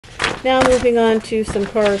Now moving on to some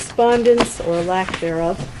correspondence, or lack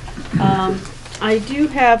thereof. I do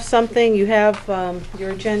have something, you have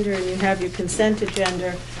your agenda and you have your consent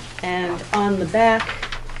agenda, and on the back,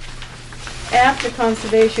 after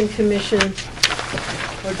Conservation Commission,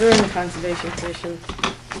 or during the Conservation Commission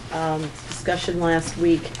discussion last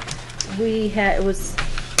week, I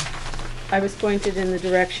was pointed in the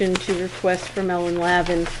direction to request from Ellen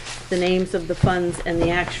Lavin the names of the funds and the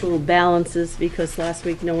actual balances, because last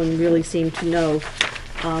week no one really seemed to know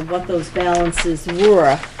what those balances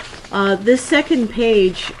were. This second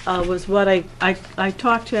page was what I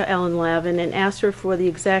talked to Ellen Lavin and asked her for the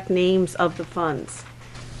exact names of the funds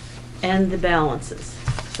and the balances,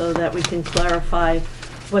 so that we can clarify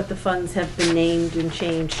what the funds have been named and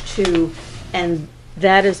changed to, and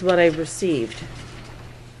that is what I've received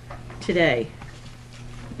today.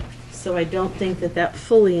 So I don't think that that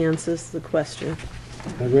fully answers the question.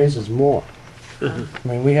 It raises more. I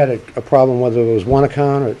mean, we had a problem whether it was one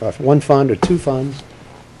account, or one fund, or two funds,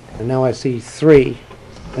 and now I see three,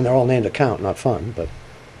 and they're all named account, not fund, but,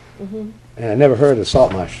 and I never heard of the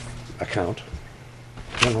Salt Marsh account.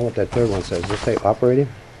 I don't know what that third one says. Does it say operating?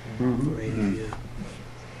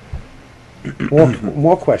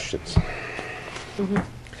 More questions.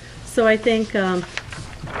 So I think I'm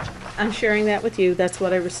sharing that with you. That's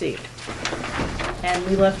what I received. And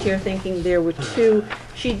we left here thinking there were two.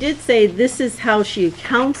 She did say this is how she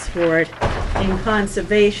accounts for it in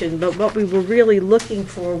conservation, but what we were really looking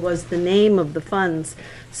for was the name of the funds.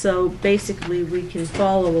 So basically we can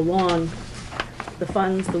follow along the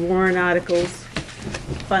funds, the warrant articles,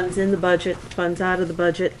 funds in the budget, funds out of the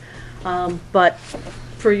budget. But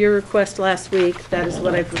for your request last week, that is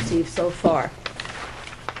what I've received so far.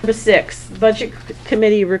 Number 6, Budget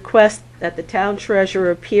Committee requests that the Town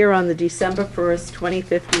Treasurer appear on the December 1st,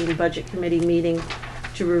 2015 Budget Committee meeting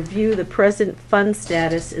to review the present fund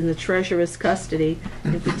status in the Treasurer's custody,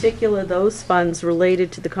 in particular those funds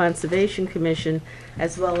related to the Conservation Commission,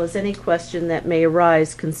 as well as any question that may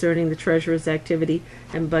arise concerning the Treasurer's activity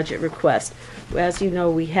and budget request. As you know,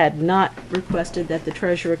 we had not requested that the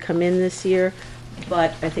Treasurer come in this year,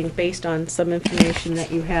 but I think based on some information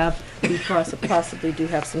that you have, we possibly do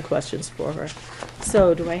have some questions for her.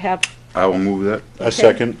 So do I have... I will move that. Okay. I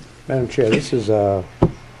second. Madam Chair, this is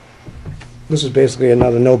basically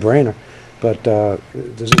another no-brainer, but does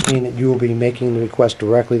it mean that you will be making the request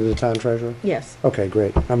directly to the Town Treasurer? Yes. Okay,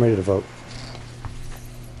 great. I'm ready to vote.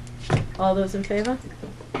 All those in favor?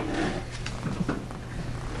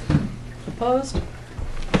 Opposed?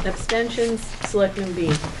 Abstentions? Selectman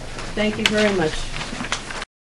Bean. Thank you very much.